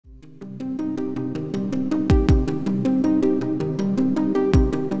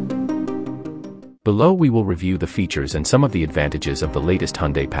Below we will review the features and some of the advantages of the latest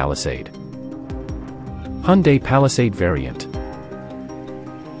Hyundai Palisade. Hyundai Palisade variant.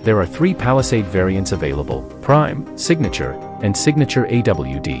 There are 3 Palisade variants available: Prime, Signature, and Signature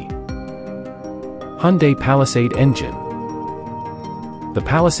AWD. Hyundai Palisade engine. The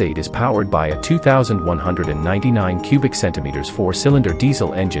Palisade is powered by a 2,199 cubic centimeters 4-cylinder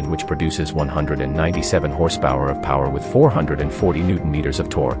diesel engine which produces 197 horsepower of power with 440 Newton-meters of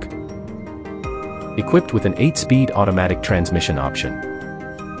torque. Equipped with an 8-speed automatic transmission option.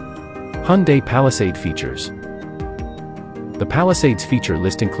 Hyundai Palisade features. The Palisade's feature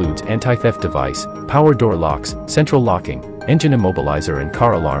list includes anti-theft device, power door locks, central locking, engine immobilizer and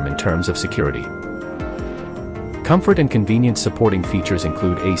car alarm. In terms of security, comfort and convenience supporting features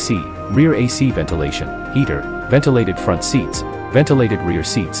include AC, rear AC ventilation, heater, ventilated front seats, ventilated rear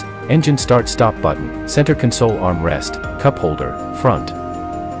seats, engine start-stop button, center console armrest, cup holder, front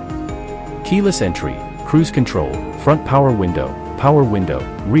keyless entry, cruise control, front power window,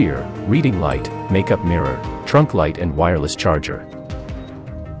 rear, reading light, makeup mirror, trunk light and wireless charger.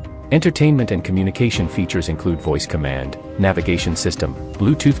 Entertainment and communication features include voice command, navigation system,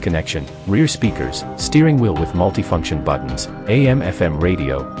 Bluetooth connection, rear speakers, steering wheel with multifunction buttons, AM/FM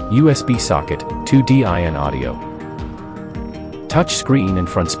radio, USB socket, 2DIN audio, touch screen and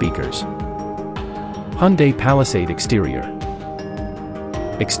front speakers. Hyundai Palisade exterior.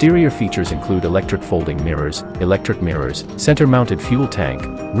 Exterior features include electric folding mirrors, center-mounted fuel tank,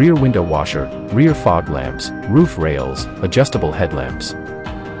 rear window washer, rear fog lamps, roof rails, adjustable headlamps.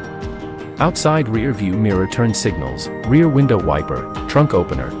 Outside rear view mirror turn signals, rear window wiper, trunk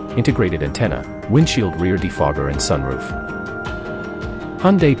opener, integrated antenna, windshield rear defogger and sunroof.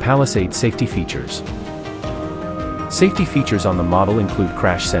 Hyundai Palisade safety features. Safety features on the model include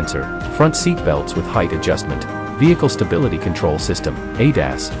crash sensor, front seat belts with height adjustment, vehicle stability control system,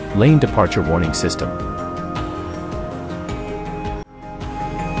 ADAS, lane departure warning system,